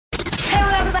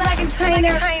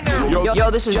Trainer. Yo,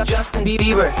 this is Justin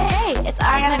Bieber. Hey, it's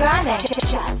Ariana Grande.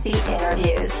 Just the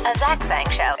Interviews, a Zach Sang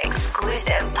Show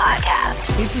exclusive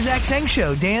podcast. It's the Zach Sang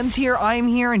Show. Dan's here, I'm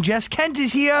here, and Jess Kent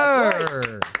is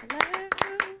here.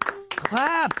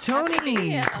 Clap,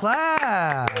 Tony.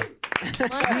 Clap.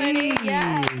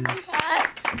 Please.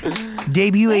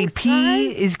 Debut AP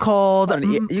is called...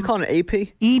 You call it an AP?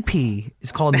 EP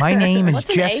is called My Name is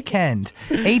Jess Kent.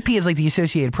 AP is like the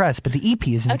Associated Press, but the EP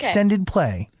is an extended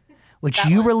play, which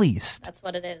you released. That's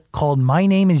what it is. Called My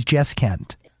Name is Jess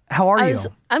Kent. How are you?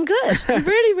 I'm good. I'm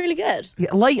really, really good.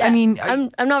 I mean...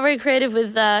 I'm not very creative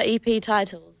with EP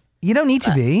titles. You don't need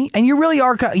to be. And you really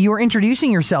are. You are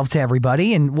introducing yourself to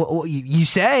everybody. And you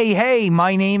say, hey,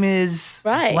 my name is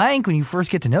blank when you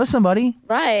first get to know somebody.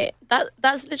 Right.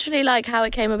 That's literally like how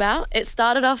it came about. It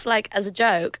started off like as a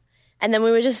joke. And then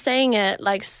we were just saying it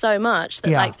like so much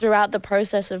that like throughout the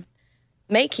process of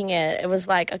making it, it was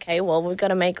like, okay, well, we've got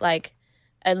to make like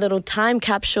a little time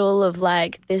capsule of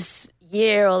like this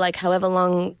year or like however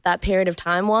long that period of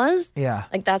time was. Yeah.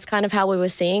 Like that's kind of how we were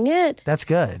seeing it. That's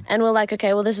good. And we're like,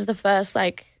 okay, well, this is the first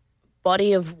like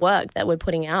body of work that we're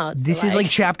putting out. So, this is like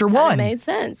chapter one. It made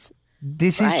sense.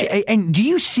 This is, and do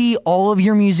you see all of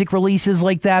your music releases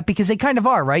like that? Because they kind of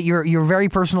are, right? You're a very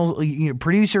personal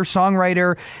producer,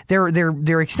 songwriter.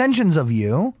 They're extensions of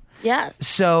you. Yes.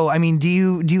 So, I mean, do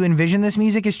you envision this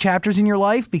music as chapters in your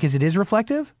life because it is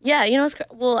reflective? Yeah,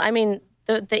 well, I mean,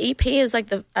 the EP is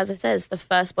like as I said, it's the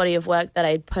first body of work that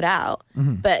I put out.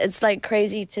 Mm-hmm. But it's like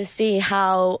crazy to see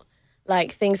how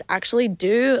like things actually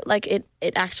do, like it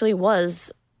actually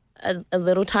was a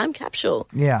little time capsule.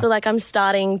 Yeah. So like I'm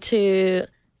starting to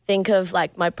think of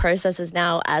like my processes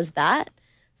now as that.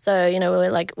 So,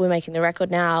 we're making the record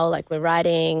now, like we're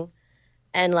writing,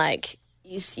 and like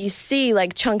you see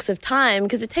like chunks of time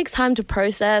because it takes time to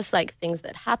process like things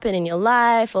that happen in your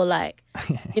life or like,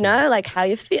 like how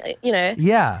you feel,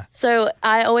 Yeah. So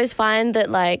I always find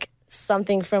that like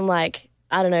something from like,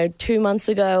 I don't know, 2 months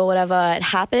ago or whatever, it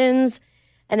happens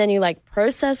and then you like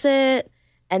process it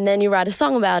and then you write a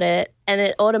song about it and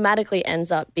it automatically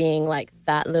ends up being like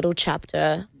that little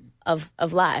chapter of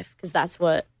life because that's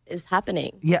what is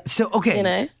happening. Yeah. So,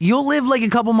 okay. You'll live like a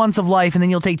couple months of life and then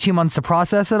you'll take 2 months to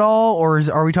process it all? Or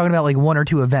are we talking about like one or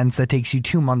two events that takes you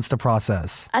 2 months to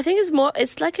process? I think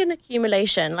it's like an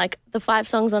accumulation. Like the 5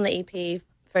 songs on the EP,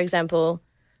 for example,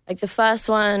 like the first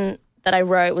one that I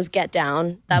wrote was Get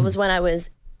Down. That was when I was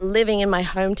living in my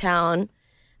hometown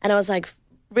and I was like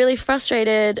really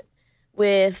frustrated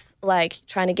with like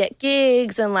trying to get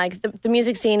gigs and like the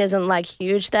music scene isn't like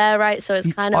huge there, right? So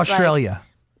it's kind of Australia. Like,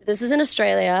 this is in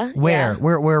Australia. Where? Yeah.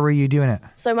 Where were you doing it?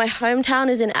 So my hometown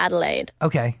is in Adelaide.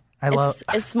 Okay.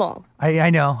 It's small.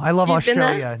 I know. I love You've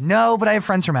Australia. No, but I have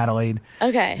friends from Adelaide.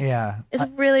 Okay. Yeah. It's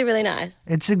really, really nice.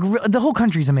 The whole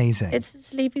country's amazing. It's a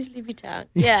sleepy town.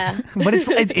 Yeah. But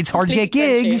it's hard to get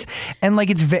gigs and like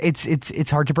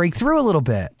it's hard to break through a little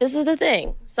bit. This is the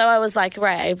thing. So I was like,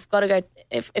 right, I've got to go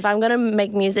if I'm going to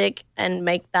make music and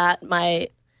make that my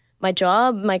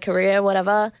job, my career,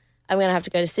 whatever, I'm going to have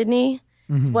to go to Sydney.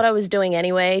 It's what I was doing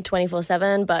anyway,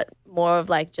 24/7, but more of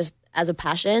like just as a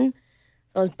passion.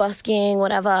 So I was busking,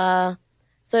 whatever.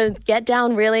 So Get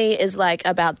Down really is like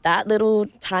about that little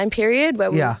time period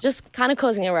where we were just kind of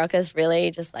causing a ruckus, really,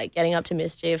 just like getting up to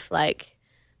mischief, like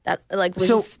that. Like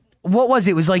what was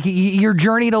it? It was like your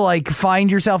journey to like find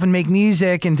yourself and make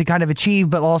music and to kind of achieve,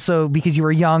 but also because you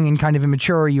were young and kind of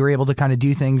immature, you were able to kind of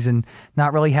do things and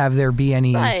not really have there be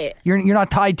any. Right. You're not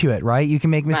tied to it, right? You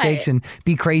can make mistakes and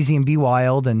be crazy and be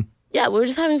wild and. Yeah, we were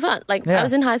just having fun. Like I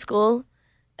was in high school.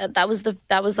 That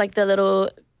was like the little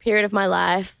period of my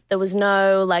life. There was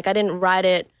no like I didn't write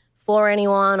it for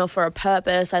anyone or for a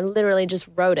purpose. I literally just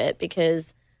wrote it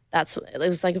because it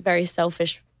was like a very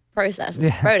selfish process.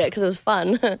 I wrote it because it was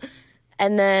fun.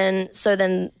 And then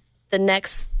the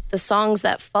songs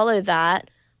that follow that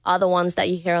are the ones that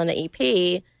you hear on the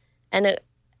EP. And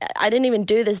I didn't even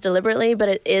do this deliberately, but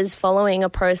it is following a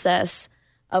process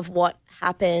of what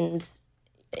happened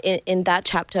in that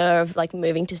chapter of like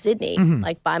moving to Sydney,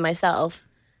 like by myself.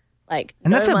 Like,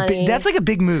 and money. That's like a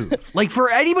big move. Like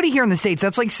for anybody here in the States,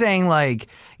 that's like saying like,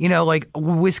 like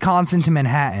Wisconsin to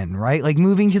Manhattan, right? Like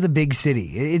moving to the big city.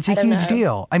 It's a huge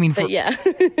deal. I mean,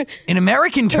 in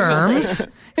American terms,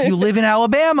 if you live in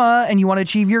Alabama and you want to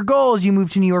achieve your goals, you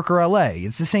move to New York or LA.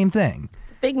 It's the same thing.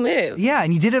 It's a big move. Yeah.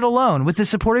 And you did it alone with the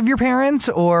support of your parents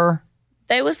or?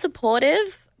 They were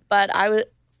supportive, but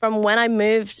from when I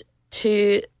moved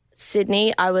to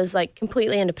Sydney, I was like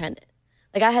completely independent.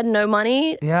 Like I had no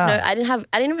money. Yeah. No, I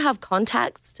didn't even have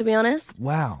contacts, to be honest.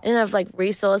 Wow. I didn't have like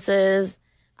resources.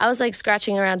 I was like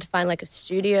scratching around to find like a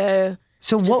studio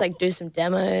So just like do some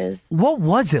demos. What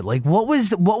was it? Like what was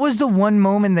the one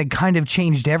moment that kind of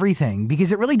changed everything?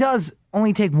 Because it really does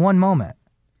only take one moment.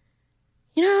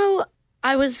 You know,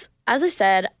 as I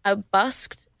said, I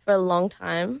busked for a long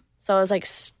time. So I was like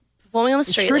performing on the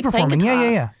street, like performing. Playing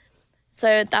guitar. Yeah.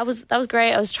 So that was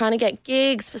great. I was trying to get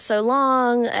gigs for so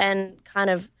long and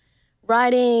kind of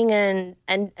writing and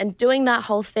doing that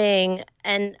whole thing.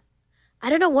 And I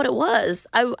don't know what it was.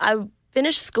 I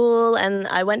finished school and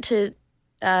I went to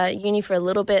uni for a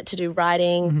little bit to do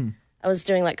writing. Mm-hmm. I was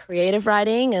doing like creative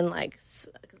writing and like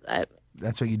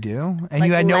that's what you do, and like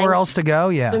you had nowhere else to go.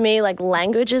 Yeah, for me, like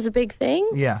language is a big thing.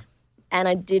 Yeah, and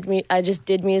I just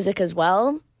did music as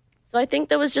well. So I think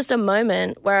there was just a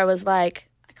moment where I was like,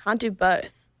 I can't do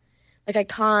both. Like I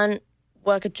can't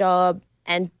work a job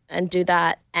and do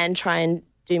that and try and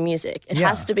do music. It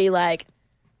has to be like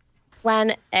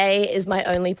plan A is my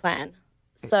only plan.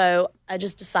 So I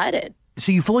just decided.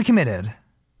 So you fully committed.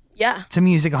 Yeah. To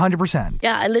music 100%.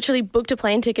 Yeah, I literally booked a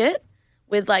plane ticket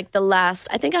with like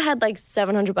I think I had like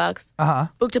 $700. Uh-huh.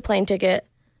 Booked a plane ticket.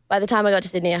 By the time I got to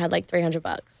Sydney, I had like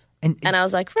 $300. And I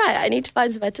was like, right, I need to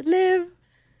find somewhere to live.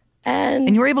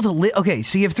 And you were able to live. Okay,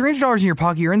 so you have $300 in your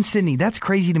pocket. You're in Sydney. That's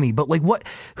crazy to me. But like,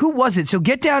 who was it? So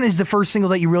Get Down is the first single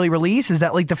that you really released. Is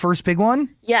that like the first big one?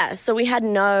 Yeah. So we had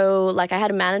I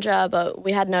had a manager, but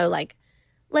we had no like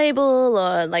label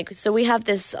or like. So we have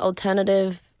this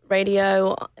alternative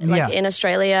radio in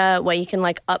Australia where you can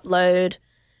like upload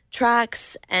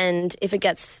tracks, and if it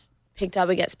gets picked up,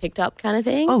 it gets picked up kind of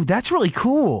thing. Oh, that's really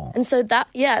cool. And so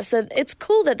so it's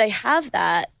cool that they have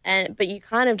that, but you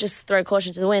kind of just throw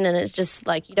caution to the wind, and it's just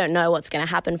like you don't know what's going to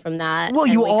happen from that. Well,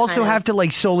 you also have to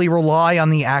like solely rely on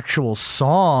the actual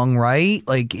song, right?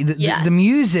 Like the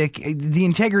music, the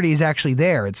integrity is actually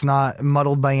there. It's not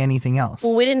muddled by anything else.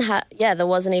 Well, we didn't have, there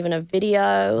wasn't even a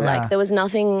video. Like there was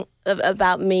nothing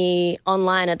about me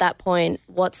online at that point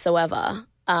whatsoever.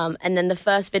 And then the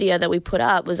first video that we put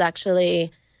up was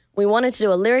actually, we wanted to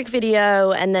do a lyric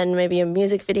video and then maybe a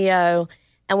music video.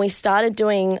 And we started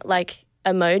doing like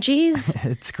emojis.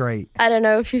 It's great. I don't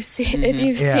know if you've seen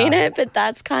it, but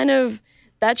that's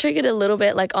that triggered a little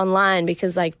bit like online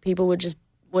because like people were just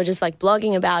like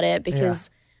blogging about it because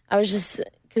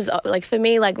because like for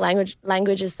me, like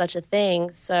language is such a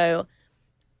thing. So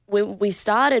we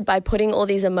started by putting all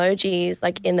these emojis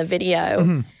like in the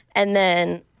video and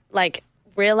then like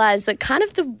realized that kind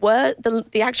of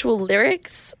the actual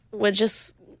lyrics were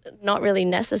just not really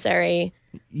necessary.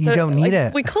 You don't need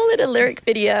it. We call it a lyric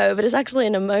video, but it's actually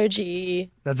an emoji.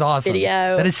 That's awesome.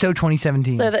 Video. That is so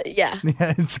 2017. So that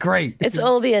it's great. It's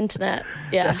all the internet.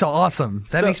 Yeah, that's awesome.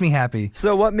 That makes me happy.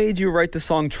 So, what made you write the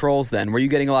song "Trolls"? Then, were you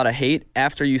getting a lot of hate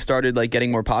after you started like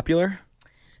getting more popular?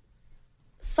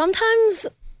 Sometimes.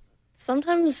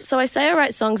 So I say I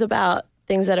write songs about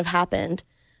things that have happened,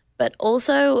 but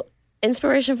also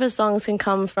inspiration for songs can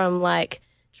come from like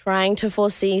trying to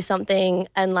foresee something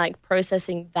and like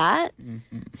processing that.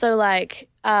 Mm-hmm. So like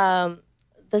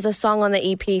there's a song on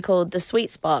the EP called The Sweet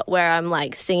Spot where I'm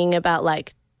like singing about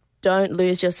like don't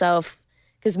lose yourself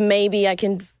because maybe I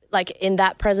can like in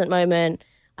that present moment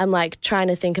I'm like trying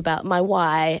to think about my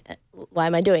why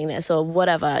am I doing this or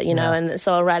whatever, you know, and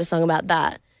so I'll write a song about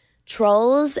that.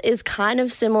 Trolls is kind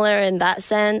of similar in that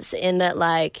sense in that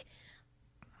like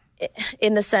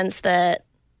in the sense that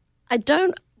I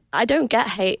don't get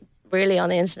hate really on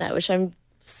the internet, which I'm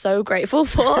so grateful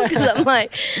for because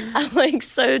I'm like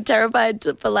so terrified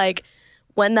for like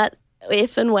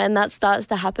if and when that starts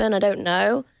to happen, I don't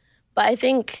know. But I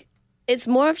think it's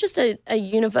more of just a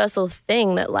universal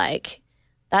thing that like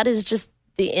that is just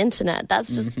the internet.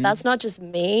 That's just that's not just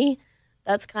me.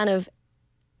 That's kind of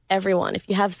everyone. If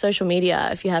you have social media,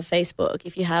 if you have Facebook,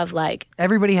 if you have like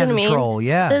everybody has a troll,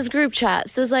 yeah. There's group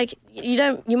chats. There's like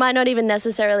you might not even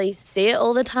necessarily see it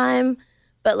all the time,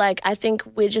 but like I think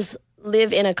we just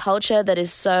live in a culture that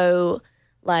is so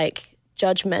like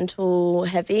judgmental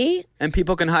heavy. And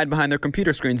people can hide behind their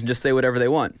computer screens and just say whatever they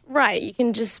want. Right. You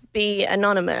can just be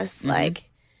anonymous. Like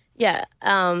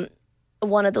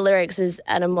one of the lyrics is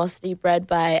animosity bred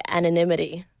by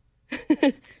anonymity.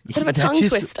 Bit of a tongue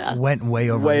twister. Went way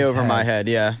over my head,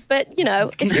 yeah. But you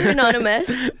know, if you're anonymous,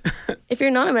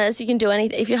 you can do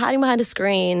anything. If you're hiding behind a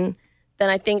screen, then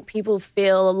I think people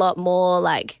feel a lot more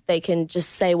like they can just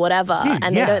say whatever,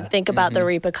 and they don't think about the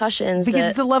repercussions. Because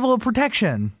it's a level of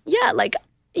protection. Yeah,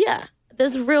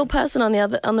 there's a real person on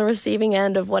the receiving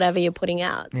end of whatever you're putting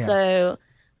out. Yeah. So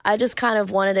I just kind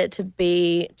of wanted it to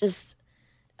be just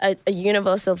a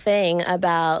universal thing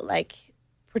about like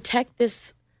protect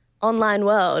this online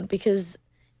world because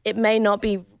it may not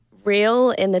be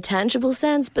real in the tangible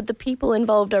sense, but the people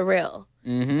involved are real.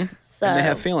 Mm-hmm. So, and they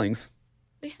have feelings.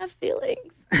 we have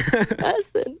feelings.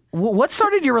 Person. What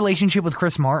started your relationship with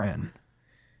Chris Martin?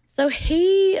 So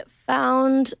he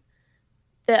found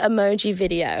the emoji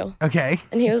video. Okay.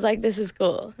 And he was like, this is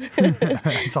cool.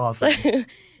 That's awesome.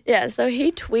 So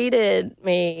he tweeted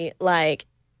me like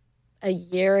a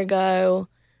year ago,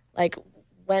 like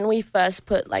when we first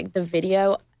put like the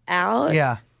video out.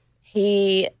 Yeah.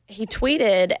 He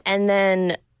tweeted, and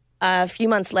then a few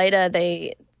months later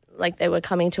they were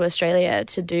coming to Australia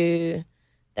to do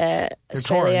their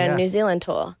Australia and New Zealand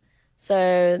tour.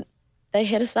 So they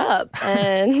hit us up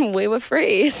and we were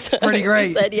free. So pretty great.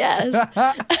 We said yes.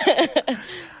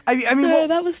 I mean, so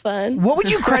that was fun. What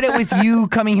would you credit with you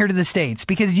coming here to the States?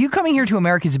 Because you coming here to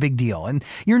America is a big deal. And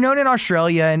you're known in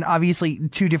Australia and obviously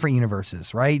two different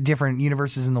universes, right? Different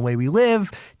universes in the way we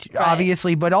live,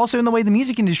 obviously, but also in the way the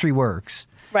music industry works.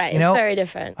 Right. It's very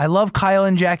different. I love Kyle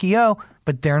and Jackie O,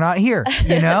 but they're not here,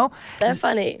 you know? They're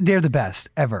funny. They're the best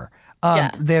ever.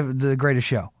 They have the greatest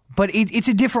show. But it's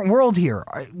a different world here.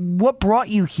 What brought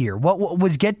you here? What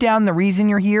was Get Down the reason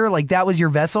you're here? Like that was your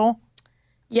vessel?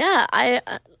 Yeah,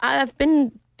 I've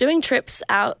been doing trips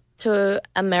out to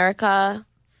America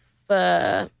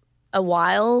for a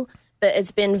while, but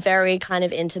it's been very kind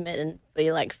of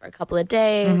intermittently, like for a couple of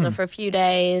days or for a few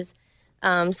days. So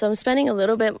I'm spending a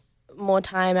little bit more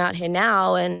time out here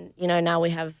now, and now we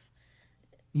have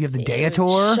you have the day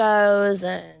tour shows,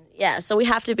 and so we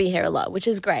have to be here a lot, which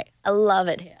is great. I love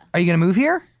it here. Are you gonna move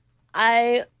here?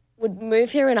 I would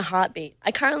move here in a heartbeat.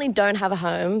 I currently don't have a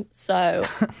home, so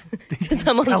because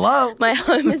Hello? My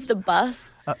home is the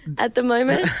bus at the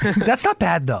moment. That's not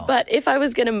bad though. But if I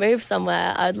was going to move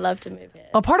somewhere, I'd love to move here.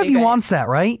 A part of you wants that,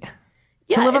 right?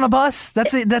 Yeah, to live on a bus.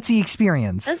 That's the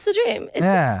experience. That's the dream.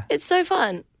 It's so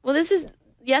fun. Well,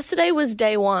 yesterday was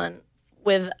day one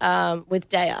with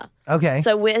Daya. Okay.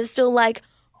 So we're still like,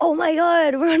 oh my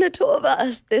God, we're on a tour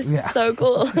bus. This is so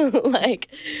cool. Like,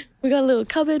 we got a little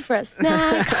cupboard for our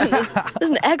snacks. And there's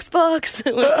an Xbox.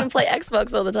 We're just going to play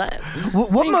Xbox all the time.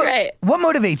 What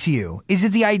motivates you? Is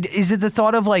it the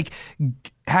thought of like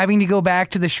having to go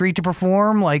back to the street to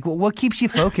perform? Like, what keeps you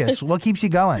focused? What keeps you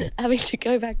going? Having to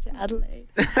go back to Adelaide.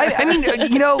 I mean,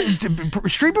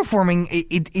 street performing,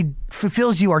 it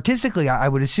fulfills you artistically, I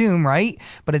would assume, right?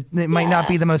 But it might not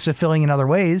be the most fulfilling in other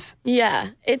ways. Yeah,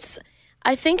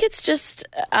 I think it's just,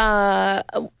 I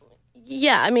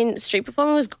mean, street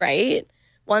performing was great.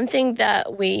 One thing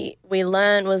that we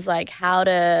learned was like how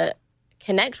to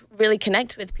really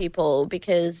connect with people,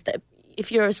 because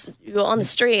if you're on the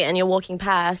street and you're walking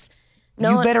past,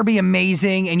 you better be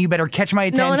amazing and you better catch my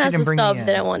attention and bring me in. No one has to stop if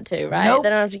they don't want to, right? Nope. They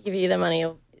don't have to give you the money.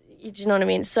 Do you know what I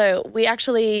mean? So we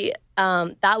actually,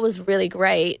 that was really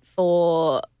great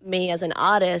for me as an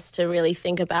artist to really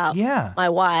think about my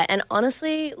why. And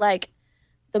honestly, like,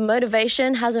 the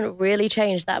motivation hasn't really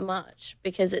changed that much,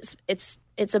 because it's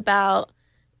about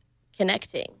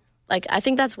connecting. Like, I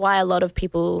think that's why a lot of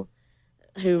people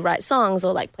who write songs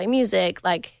or like play music,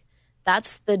 like,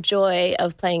 that's the joy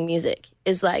of playing music,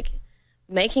 is like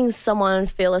making someone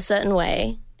feel a certain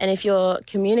way. And if you're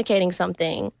communicating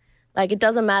something, like, it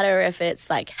doesn't matter if it's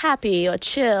like happy or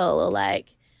chill or like,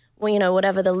 well,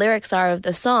 whatever the lyrics are of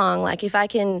the song. Like, if I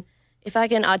can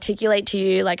articulate to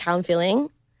you like how I'm feeling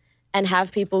and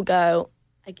have people go,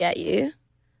 I get you,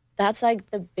 that's like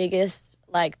the biggest,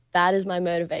 like, that is my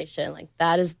motivation. Like,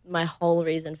 that is my whole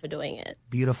reason for doing it.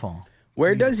 Beautiful.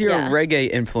 Where does your reggae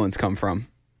influence come from?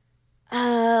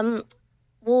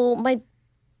 Well,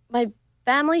 my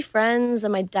family friends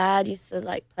and my dad used to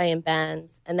like play in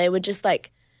bands, and they would just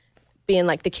like be in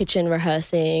like the kitchen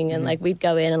rehearsing, and like we'd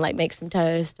go in and like make some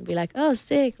toast and be like, oh,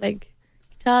 sick, like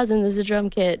guitars, and there's a drum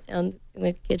kit in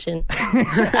the kitchen.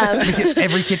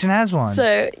 Every kitchen has one.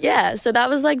 So that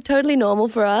was like totally normal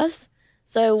for us.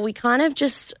 So we kind of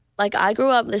just, like, I grew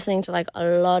up listening to like a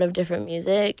lot of different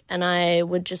music, and I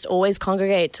would just always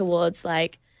congregate towards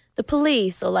like the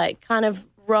Police or like kind of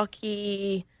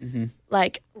rocky,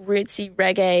 like rootsy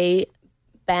reggae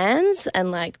bands,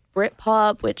 and like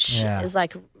Britpop, which is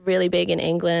like really big in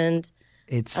England.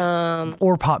 It's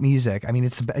or pop music. I mean,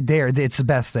 it's the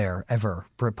best there ever.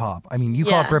 Britpop. I mean, you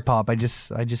call it Britpop.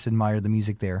 I just admire the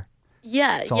music there.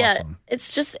 Yeah, it's awesome.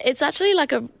 It's actually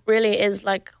like is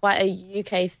like quite a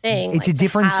UK thing. It's like, a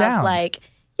different sound. Like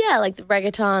the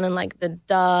reggaeton and like the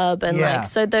dub, and like,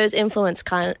 so those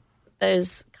kind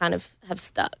of have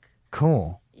stuck.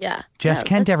 Cool. Yeah. Jess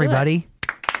Kent, everybody.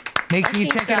 Make sure you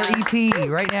check out her EP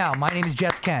right now. My name is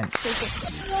Jess Kent.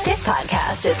 This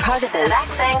podcast is part of the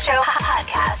Zach Sang Show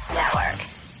Podcast Network.